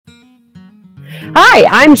Hi,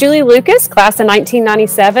 I'm Julie Lucas, class of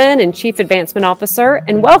 1997 and Chief Advancement Officer,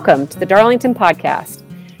 and welcome to the Darlington Podcast.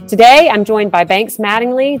 Today, I'm joined by Banks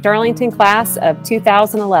Mattingly, Darlington class of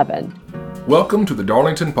 2011. Welcome to the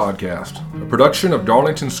Darlington Podcast, a production of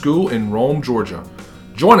Darlington School in Rome, Georgia.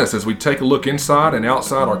 Join us as we take a look inside and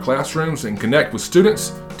outside our classrooms and connect with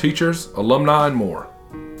students, teachers, alumni, and more.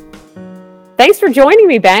 Thanks for joining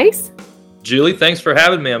me, Banks. Julie, thanks for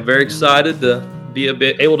having me. I'm very excited to be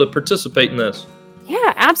able to participate in this.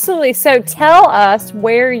 Yeah, absolutely. So tell us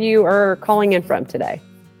where you are calling in from today.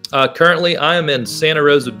 Currently, I am in Santa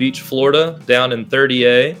Rosa Beach, Florida, down in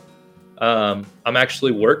 30A. I'm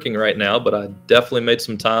actually working right now, but I definitely made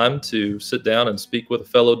some time to sit down and speak with a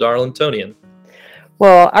fellow Darlingtonian.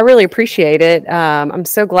 Well, I really appreciate it. I'm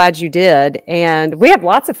so glad you did. And we have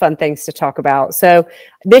lots of fun things to talk about. So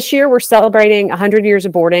this year we're celebrating 100 years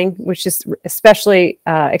of boarding, which is especially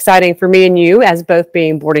exciting for me and you as both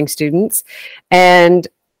being boarding students. And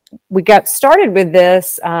we got started with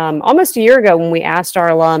this almost a year ago when we asked our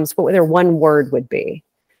alums what their one word would be.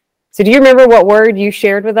 So do you remember what word you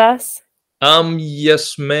shared with us?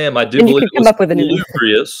 Yes, ma'am. I do and believe you could come up with a new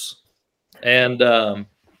salubrious. And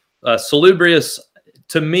salubrious,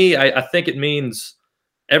 to me, I think it means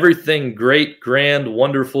everything great, grand,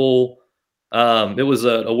 wonderful. It was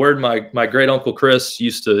a word my great uncle Chris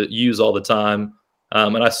used to use all the time.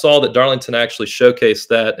 And I saw that Darlington actually showcased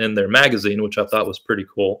that in their magazine, which I thought was pretty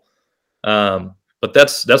cool. But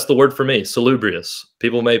that's the word for me, salubrious.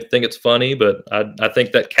 People may think it's funny, but I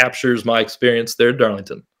think that captures my experience there at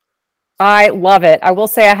Darlington. I love it. I will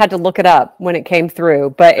say I had to look it up when it came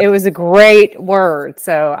through, but it was a great word.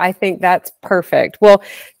 So I think that's perfect. Well,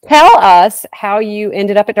 tell us how you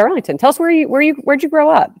ended up at Darlington. Tell us where'd you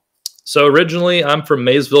grow up? So originally I'm from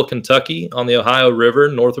Maysville, Kentucky on the Ohio River,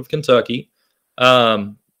 north of Kentucky.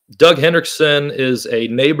 Doug Hendrickson is a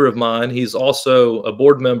neighbor of mine. He's also a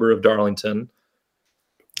board member of Darlington.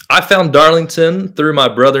 I found Darlington through my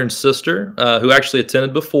brother and sister, who actually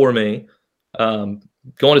attended before me.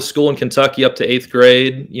 Going to school in Kentucky up to 8th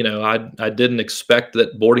grade, I didn't expect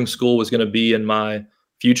that boarding school was going to be in my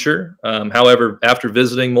future. However, after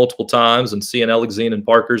visiting multiple times and seeing Alexine and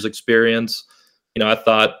Parker's experience, I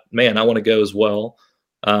thought, man, I want to go as well.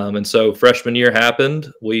 And so freshman year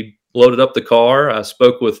happened. We loaded up the car. I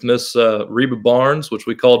spoke with Miss Reba Barnes, which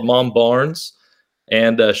we called Mom Barnes.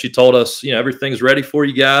 And she told us, everything's ready for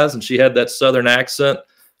you guys. And she had that Southern accent.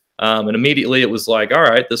 And immediately it was like, all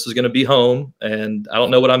right, this is going to be home. And I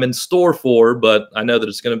don't know what I'm in store for, but I know that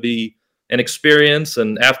it's going to be an experience.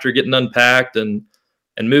 And after getting unpacked and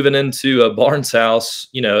moving into a Barnes house,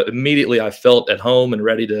 immediately I felt at home and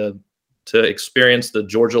ready to experience the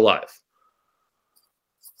Georgia life.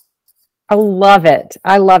 I love it.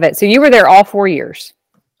 I love it. So you were there all 4 years.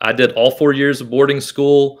 I did all 4 years of boarding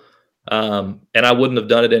school. And I wouldn't have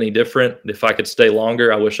done it any different. If I could stay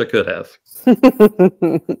longer, I wish I could have.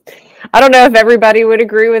 I don't know if everybody would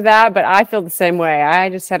agree with that, but I feel the same way. I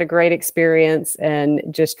just had a great experience and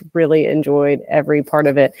just really enjoyed every part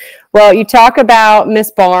of it. Well, you talk about Miss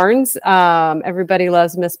Barnes. Everybody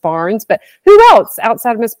loves Miss Barnes, but who else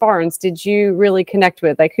outside of Miss Barnes did you really connect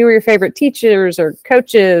with? Like, who were your favorite teachers or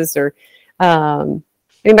coaches or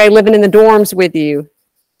anybody living in the dorms with you?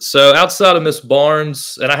 So outside of Miss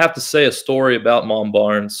Barnes, and I have to say a story about Mom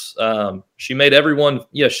Barnes. She made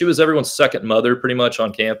she was everyone's second mother pretty much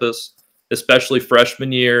on campus, especially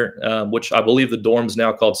freshman year, which I believe the dorm's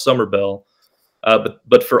now called Summer Bell.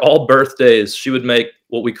 But for all birthdays, she would make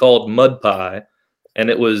what we called mud pie. And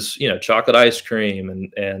it was, chocolate ice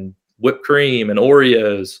cream and whipped cream and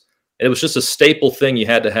Oreos. It was just a staple thing you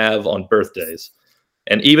had to have on birthdays.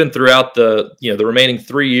 And even throughout the remaining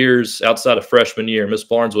 3 years outside of freshman year, Miss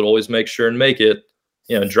Barnes would always make sure and make it,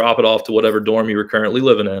 and drop it off to whatever dorm you were currently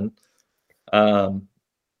living in.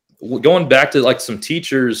 Going back to like some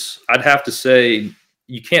teachers, I'd have to say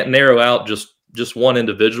you can't narrow out just one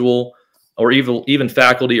individual or even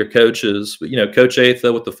faculty or coaches. But, Coach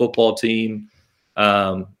Atha with the football team,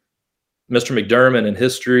 Mr. McDermott in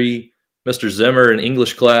history, Mr. Zimmer in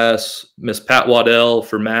English class, Miss Pat Waddell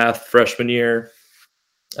for math freshman year.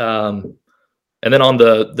 And then on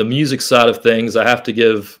the music side of things, I have to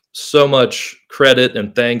give so much credit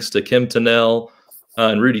and thanks to Kim Tennell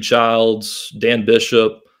and Rudy Childs, Dan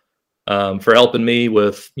Bishop, for helping me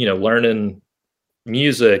with, learning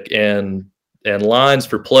music and lines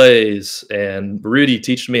for plays, and Rudy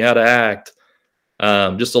teaching me how to act.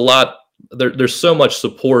 Just a lot. There's so much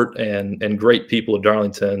support and great people at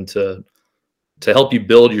Darlington to help you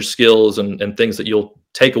build your skills and things that you'll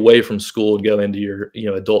take away from school and go into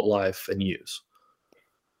your adult life and use.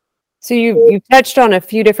 So you touched on a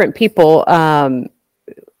few different people.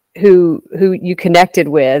 who you connected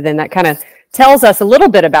with, and that kind of tells us a little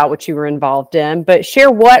bit about what you were involved in. But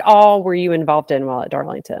share, what all were you involved in while at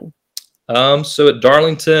Darlington? So at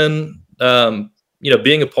Darlington,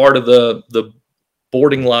 being a part of the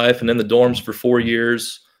boarding life and in the dorms for 4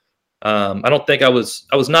 years, I don't think I was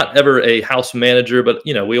not ever a house manager, but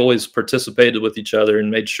we always participated with each other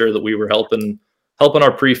and made sure that we were helping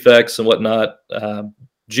our prefects and whatnot.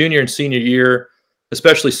 Junior and senior year,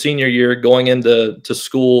 especially senior year, going into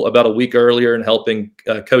school about a week earlier and helping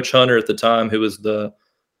Coach Hunter at the time, who was the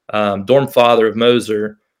dorm father of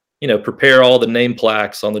Moser, prepare all the name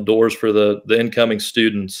plaques on the doors for the incoming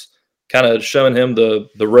students, kind of showing him the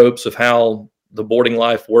ropes of how the boarding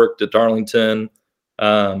life worked at Darlington.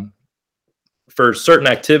 For certain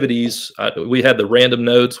activities, we had the Random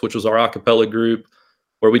Notes, which was our a cappella group,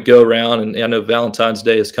 where we'd go around, and I know Valentine's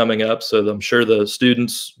Day is coming up, so I'm sure the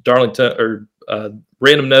students, Darlington or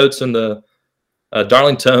Random Notes and the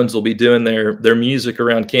Darlingtons will be doing their music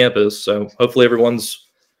around campus. So hopefully everyone's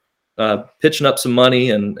pitching up some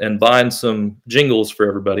money and buying some jingles for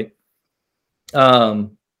everybody.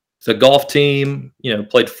 The golf team,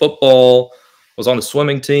 played football, was on the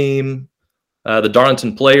swimming team, the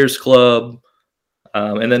Darlington Players Club,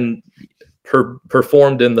 and then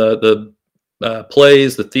performed in the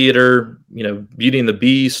plays, the theater, Beauty and the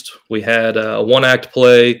Beast. We had a one-act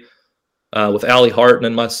play with Allie Harton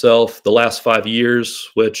and myself the last 5 years,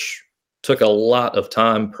 which took a lot of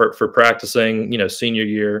time for practicing, senior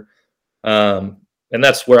year. And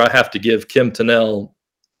that's where I have to give Kim Tennell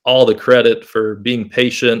all the credit for being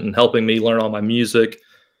patient and helping me learn all my music.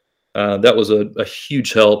 That was a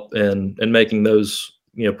huge help in making those,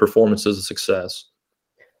 performances a success.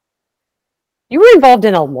 You were involved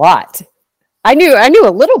in a lot. I knew a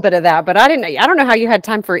little bit of that, but I don't know how you had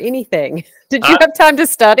time for anything. Did you have time to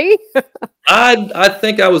study? I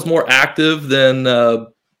think I was more active than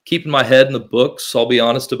keeping my head in the books. I'll be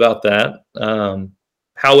honest about that.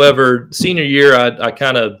 However, senior year, I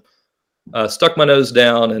kind of stuck my nose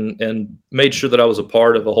down and made sure that I was a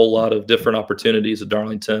part of a whole lot of different opportunities at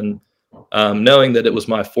Darlington, knowing that it was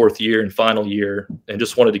my 4th year and final year, and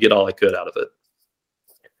just wanted to get all I could out of it.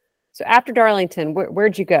 So after Darlington,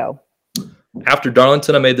 where'd you go? After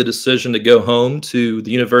Darlington, I made the decision to go home to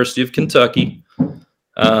the University of Kentucky.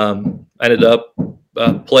 I ended up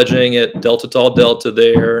pledging at Delta Tau Delta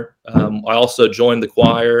there. I also joined the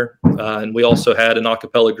choir, and we also had an a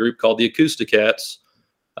cappella group called the Acousticats.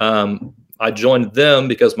 I joined them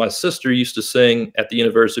because my sister used to sing at the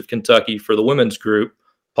University of Kentucky for the women's group,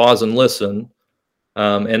 Pause and Listen.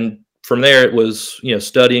 And from there, it was,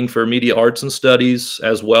 studying for media arts and studies,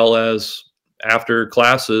 as well as after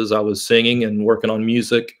classes, I was singing and working on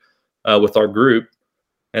music with our group.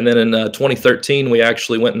 And then in 2013, we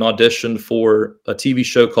actually went and auditioned for a TV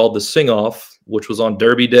show called The Sing Off, which was on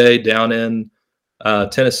Derby Day down in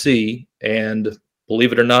Tennessee. And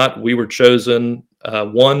believe it or not, we were chosen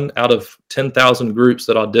 1 out of 10,000 groups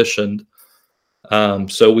that auditioned.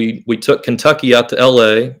 So we took Kentucky out to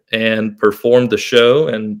LA and performed the show,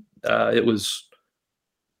 and it was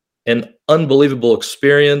an unbelievable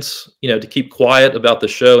experience, to keep quiet about the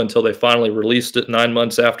show until they finally released it 9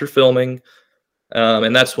 months after filming.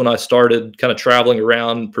 And that's when I started kind of traveling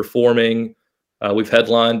around performing. We've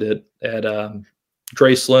headlined at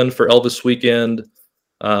Graceland for Elvis Weekend,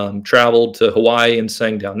 traveled to Hawaii and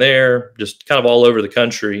sang down there, just kind of all over the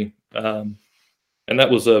country. And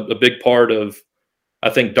that was a big part of,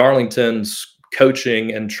 I think, Darlington's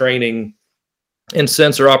coaching and training and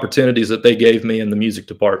sensor opportunities that they gave me in the music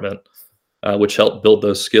department, which helped build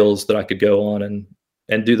those skills that I could go on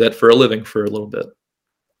and do that for a living for a little bit.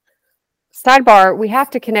 Sidebar, we have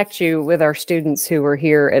to connect you with our students who are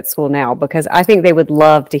here at school now, because I think they would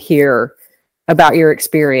love to hear about your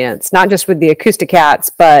experience, not just with the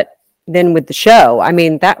Acousticats, but then with the show. I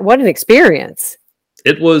mean, what an experience.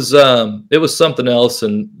 It was something else.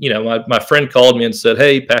 And, my friend called me and said,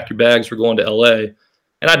 "Hey, pack your bags, we're going to LA."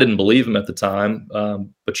 And I didn't believe him at the time.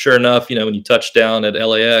 But sure enough, when you touch down at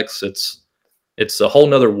LAX, it's a whole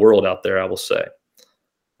nother world out there, I will say.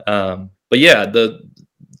 But yeah,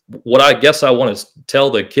 what I guess I want to tell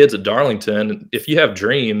the kids at Darlington, if you have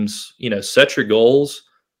dreams, set your goals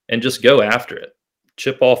and just go after it.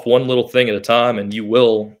 Chip off one little thing at a time, and you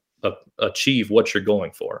will achieve what you're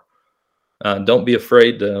going for. Don't be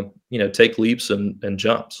afraid to, take leaps and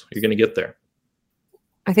jumps. You're going to get there.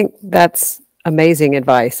 I think that's amazing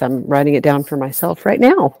advice. I'm writing it down for myself right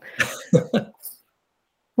now.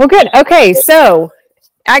 Well, good. Okay. So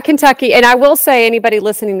at Kentucky, and I will say anybody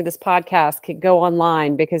listening to this podcast could go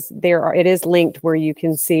online, because it is linked where you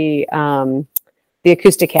can see the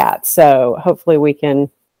Acousticats. So hopefully we can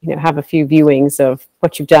have a few viewings of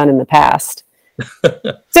what you've done in the past.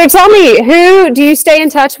 So tell me, who do you stay in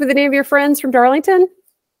touch with? Any of your friends from Darlington?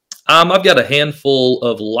 I've got a handful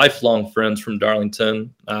of lifelong friends from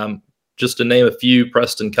Darlington. Just to name a few: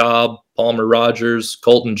 Preston Cobb, Palmer Rogers,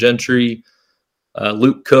 Colton Gentry,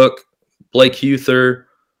 Luke Cook, Blake Huther.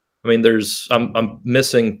 I mean, I'm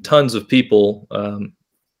missing tons of people,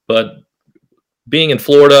 but being in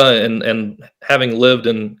Florida and having lived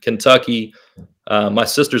in Kentucky, my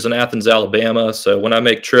sister's in Athens, Alabama. So when I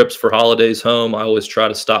make trips for holidays home, I always try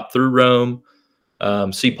to stop through Rome,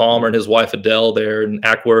 see Palmer and his wife Adele there in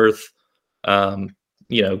Ackworth.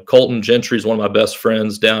 Colton Gentry is one of my best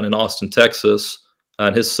friends down in Austin, Texas,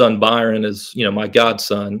 and his son Byron is my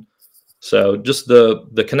godson. So just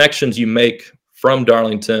the connections you make from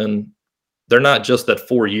Darlington, they're not just that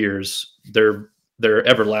 4 years; they're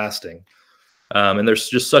everlasting. And there's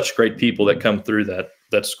just such great people that come through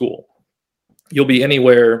that school. You'll be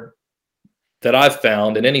anywhere that I've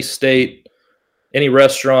found, in any state, any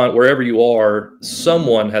restaurant, wherever you are,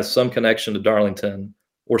 someone has some connection to Darlington,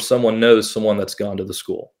 or someone knows someone that's gone to the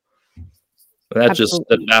school. And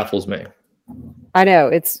that baffles me. I know,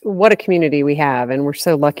 it's what a community we have, and we're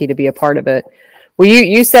so lucky to be a part of it. Well,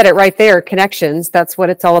 you said it right there, connections. That's what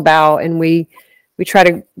it's all about. And we try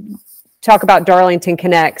to talk about Darlington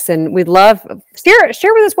Connects, and we'd love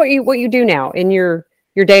share with us what you do now in your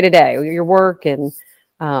day-to-day, your work, and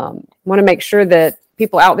want to make sure that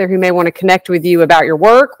people out there who may want to connect with you about your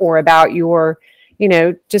work or about your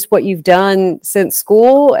just what you've done since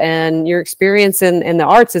school, and your experience in the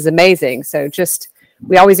arts is amazing. So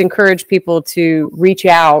we always encourage people to reach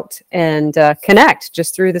out and connect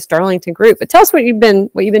just through this Darlington group. But tell us what you've been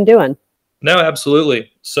doing. No,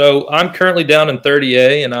 absolutely. So I'm currently down in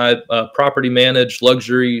 30A, and I property manage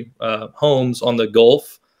luxury homes on the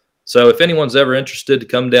Gulf. So if anyone's ever interested to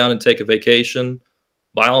come down and take a vacation,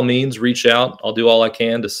 by all means, reach out. I'll do all I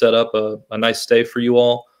can to set up a nice stay for you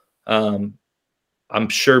all. I'm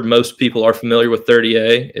sure most people are familiar with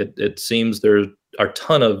 30A. It seems there are a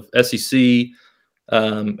ton of SEC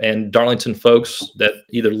and Darlington folks that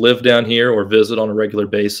either live down here or visit on a regular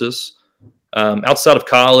basis. Outside of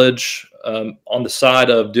college, on the side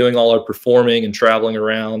of doing all our performing and traveling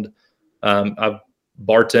around, I've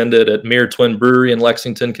bartended at Mirror Twin Brewery in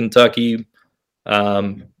Lexington, Kentucky,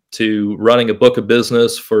 to running a book of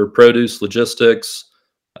business for produce logistics,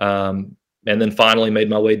 and then finally made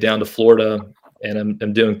my way down to Florida, and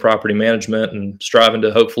I'm doing property management and striving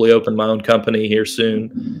to hopefully open my own company here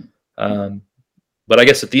soon. But I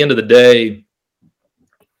guess at the end of the day,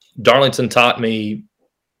 Darlington taught me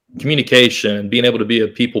communication, being able to be a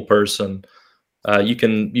people person. You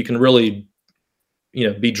can really,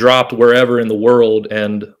 be dropped wherever in the world,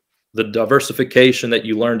 and the diversification that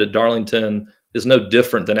you learned at Darlington is no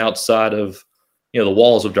different than outside of, the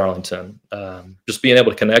walls of Darlington. Just being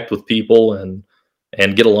able to connect with people and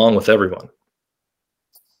get along with everyone.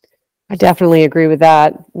 I definitely agree with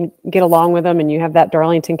that. You get along with them, and you have that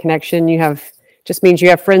Darlington connection. Just means you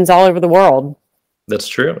have friends all over the world. That's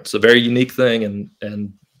true. It's a very unique thing,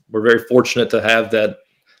 and we're very fortunate to have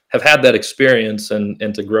had that experience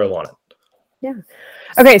and to grow on it. Yeah.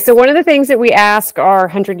 Okay. So one of the things that we ask our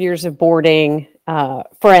 100 years of boarding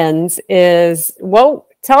friends is,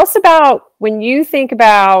 tell us about when you think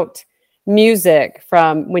about music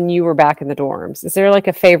from when you were back in the dorms. Is there like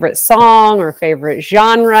a favorite song or favorite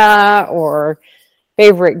genre or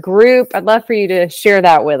favorite group? I'd love for you to share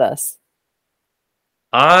that with us.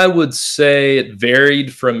 I would say it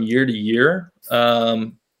varied from year to year.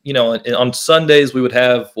 On Sundays, we would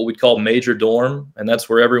have what we'd call major dorm, and that's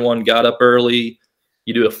where everyone got up early.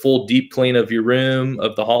 You do a full deep clean of your room,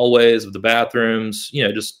 of the hallways, of the bathrooms,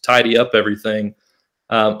 just tidy up everything.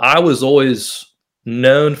 I was always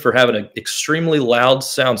known for having an extremely loud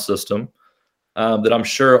sound system that I'm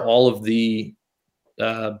sure all of the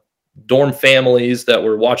dorm families that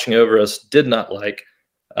were watching over us did not like.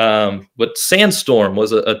 But Sandstorm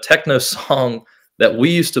was a techno song that we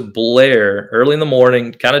used to blare early in the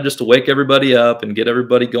morning, kind of just to wake everybody up and get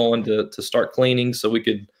everybody going to start cleaning so we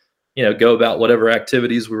could, go about whatever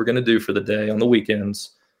activities we were going to do for the day on the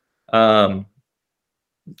weekends. Other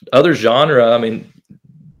genre, I mean,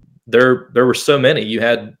 there were so many. You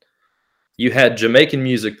had Jamaican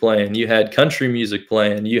music playing, you had country music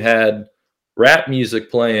playing, you had rap music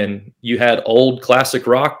playing, you had old classic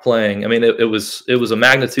rock playing. I mean, it was a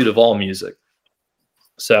magnitude of all music.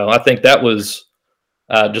 So I think that was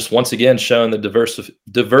just once again showing the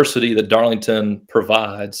diversity that Darlington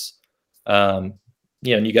provides. And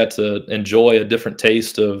you got to enjoy a different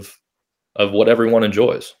taste of what everyone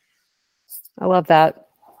enjoys. I love that.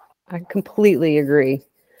 I completely agree.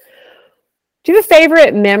 Do you have a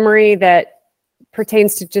favorite memory that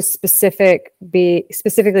pertains to just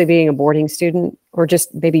specifically being a boarding student, or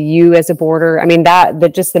just maybe you as a boarder? I mean,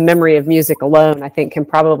 that just the memory of music alone, I think, can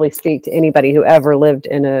probably speak to anybody who ever lived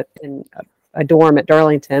in a dorm at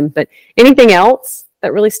Darlington. But anything else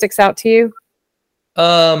that really sticks out to you?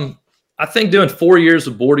 I think doing 4 years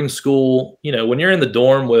of boarding school, when you're in the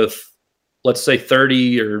dorm with, let's say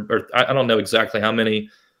 30 or I don't know exactly how many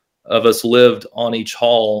of us lived on each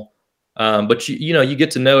hall. But you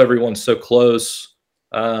get to know everyone so close.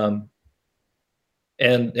 And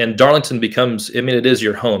Darlington becomes, it is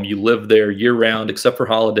your home. You live there year round, except for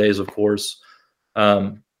holidays, of course.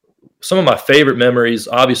 Some of my favorite memories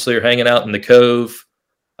obviously are hanging out in the Cove.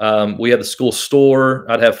 We had the school store.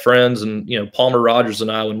 I'd have friends, and Palmer Rogers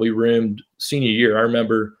and I, when we roomed senior year, I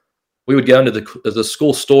remember we would go into the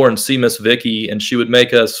school store and see Miss Vicky, and she would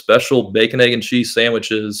make us special bacon, egg, and cheese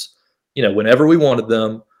sandwiches, whenever we wanted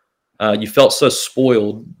them. You felt so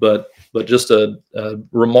spoiled, but just a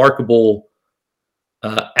remarkable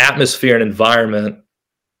atmosphere and environment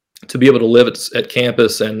to be able to live at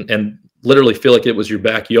campus and literally feel like it was your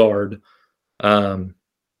backyard.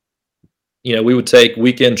 We would take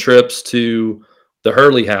weekend trips to the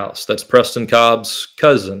Hurley house. That's Preston Cobb's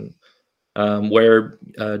cousin, where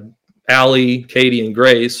Allie, Katie, and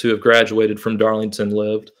Grace, who have graduated from Darlington,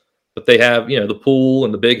 lived. But they have, the pool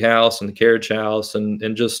and the big house and the carriage house,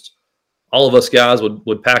 and just all of us guys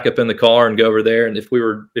would pack up in the car and go over there. And if we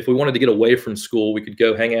wanted to get away from school, we could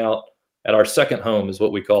go hang out at our second home, is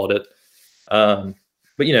what we called it. But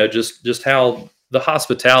just how the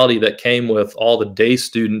hospitality that came with all the day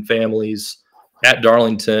student families at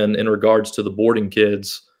Darlington in regards to the boarding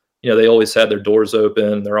kids, they always had their doors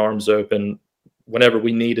open, their arms open whenever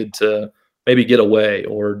we needed to maybe get away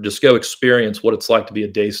or just go experience what it's like to be a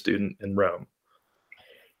day student in Rome.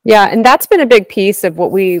 Yeah, and that's been a big piece of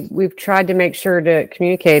what we've tried to make sure to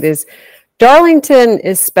communicate is Darlington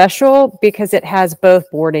is special because it has both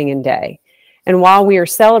boarding and day. And while we are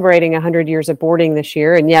celebrating 100 years of boarding this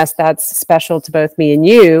year, and yes, that's special to both me and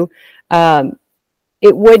you,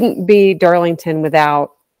 it wouldn't be Darlington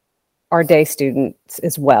without our day students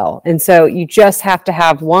as well. And so you just have to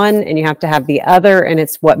have one and you have to have the other, and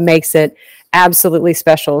it's what makes it absolutely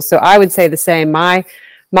special. So I would say the same. My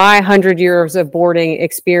 100 years of boarding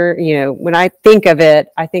experience, when I think of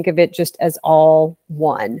it just as all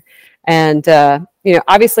one. And,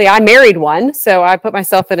 obviously I married one, so I put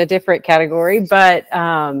myself in a different category, but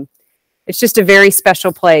it's just a very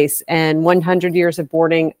special place. And 100 years of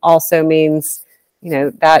boarding also means,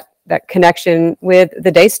 that connection with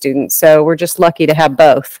the day students. So we're just lucky to have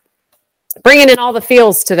both. Bringing in all the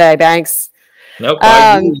feels today, Banks. Nope.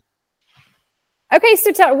 Okay,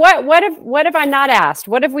 so what have I not asked?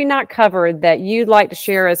 What have we not covered that you'd like to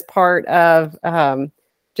share as part of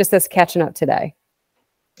just us catching up today?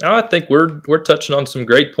 I think we're touching on some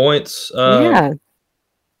great points. Yeah.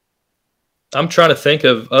 I'm trying to think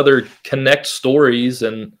of other connect stories,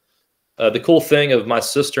 and the cool thing of my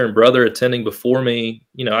sister and brother attending before me,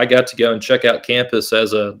 I got to go and check out campus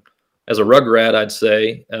as a rugrat, I'd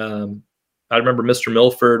say. I remember Mr.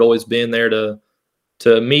 Milford always being there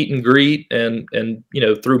to meet and greet, and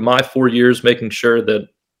through my 4 years, making sure that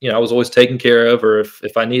I was always taken care of, or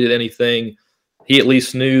if I needed anything, he at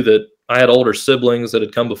least knew that I had older siblings that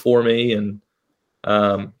had come before me, and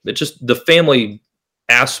it just, the family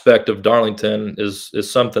aspect of Darlington is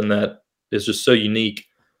something that is just so unique.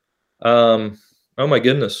 Oh my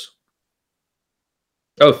goodness.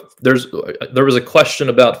 Oh, there was a question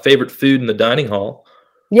about favorite food in the dining hall.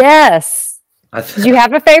 Yes. Did you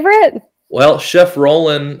have a favorite? Well, Chef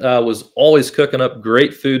Roland was always cooking up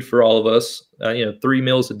great food for all of us. 3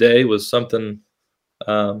 meals a day was something,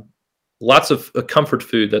 lots of comfort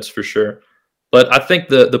food, that's for sure. But I think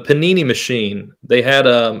the panini machine, they had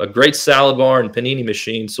a great salad bar and panini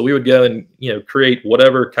machine. So we would go and, create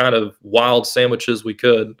whatever kind of wild sandwiches we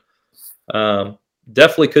could.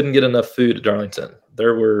 Definitely couldn't get enough food at Darlington.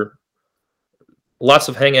 There were lots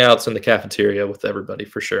of hangouts in the cafeteria with everybody,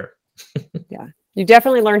 for sure. Yeah. You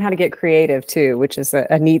definitely learn how to get creative too, which is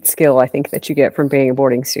a neat skill, I think, that you get from being a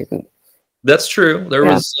boarding student. That's true. There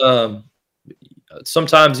was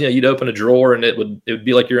sometimes, you'd open a drawer and it would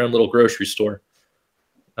be like your own little grocery store.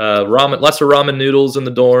 Lots of ramen noodles in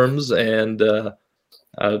the dorms,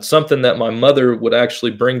 and something that my mother would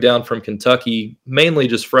actually bring down from Kentucky, mainly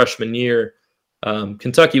just freshman year.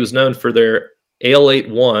 Kentucky was known for their Ale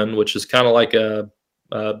 81, which is kind of like a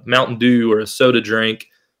Mountain Dew or a soda drink,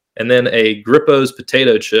 and then a Grippo's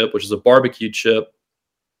potato chip, which is a barbecue chip.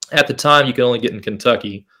 At the time, you could only get in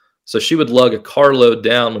Kentucky. So she would lug a carload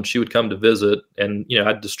down when she would come to visit, and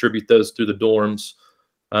I'd distribute those through the dorms.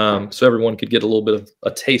 so everyone could get a little bit of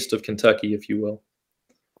a taste of Kentucky, if you will.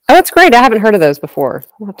 Oh, that's great. I haven't heard of those before.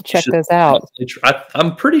 We'll have to check those out.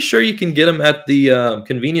 I'm pretty sure you can get them at the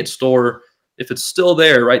convenience store if it's still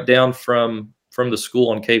there, right down from the school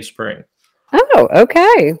on Cave Spring. Oh,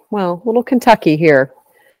 okay. Well, little Kentucky here.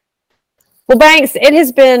 Well, Banks, it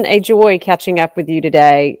has been a joy catching up with you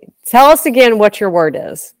today. Tell us again what your word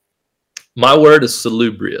is. My word is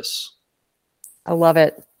salubrious. I love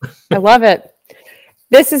it. I love it.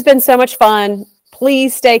 This has been so much fun.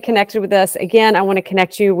 Please stay connected with us. Again, I want to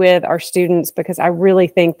connect you with our students because I really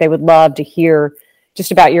think they would love to hear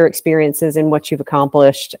just about your experiences and what you've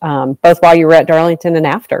accomplished, both while you were at Darlington and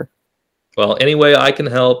after. Well, any way I can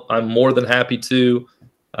help, I'm more than happy to.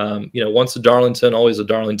 Once a Darlington, always a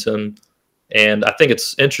Darlington. And I think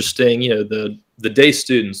it's interesting, the day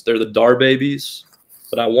students, they're the DAR babies,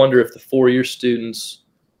 but I wonder if the 4-year students,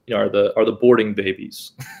 are the boarding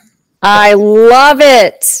babies. I love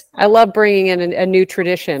it. I love bringing in a new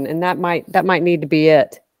tradition, and that might need to be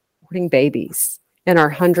it. Boarding babies in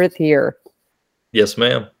our 100th year. Yes,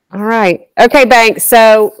 ma'am. All right. Okay, Banks.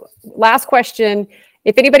 So last question.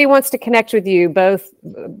 If anybody wants to connect with you, both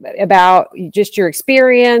about just your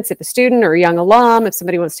experience if a student or a young alum, if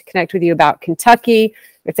somebody wants to connect with you about Kentucky,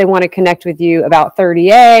 if they want to connect with you about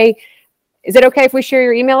 30A, is it okay if we share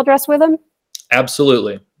your email address with them?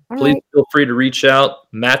 Absolutely. All Please right. feel free to reach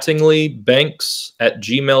out,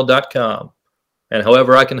 mattinglybanks@gmail.com. And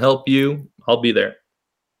however I can help you, I'll be there.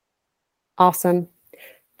 Awesome.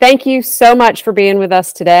 Thank you so much for being with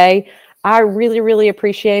us today. I really, really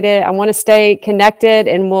appreciate it. I want to stay connected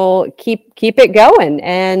and we'll keep it going.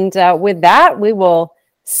 And with that, we will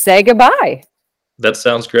say goodbye. That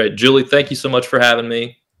sounds great. Julie, thank you so much for having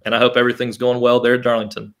me. And I hope everything's going well there at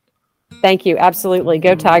Darlington. Thank you. Absolutely.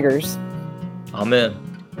 Go Tigers. Amen.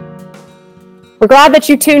 We're glad that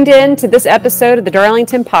you tuned in to this episode of the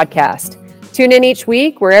Darlington Podcast. Tune in each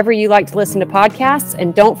week wherever you like to listen to podcasts,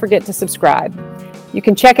 and don't forget to subscribe. You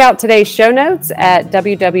can check out today's show notes at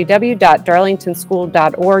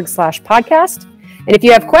www.darlingtonschool.org/podcast. And if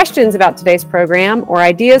you have questions about today's program or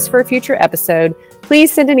ideas for a future episode,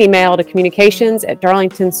 please send an email to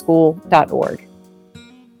communications@darlingtonschool.org.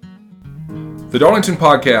 The Darlington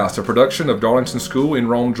Podcast, a production of Darlington School in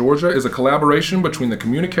Rome, Georgia, is a collaboration between the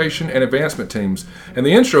communication and advancement teams, and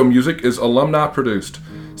the intro music is alumni produced.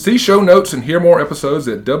 See show notes and hear more episodes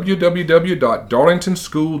at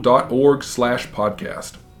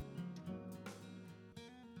www.darlingtonschool.org/podcast.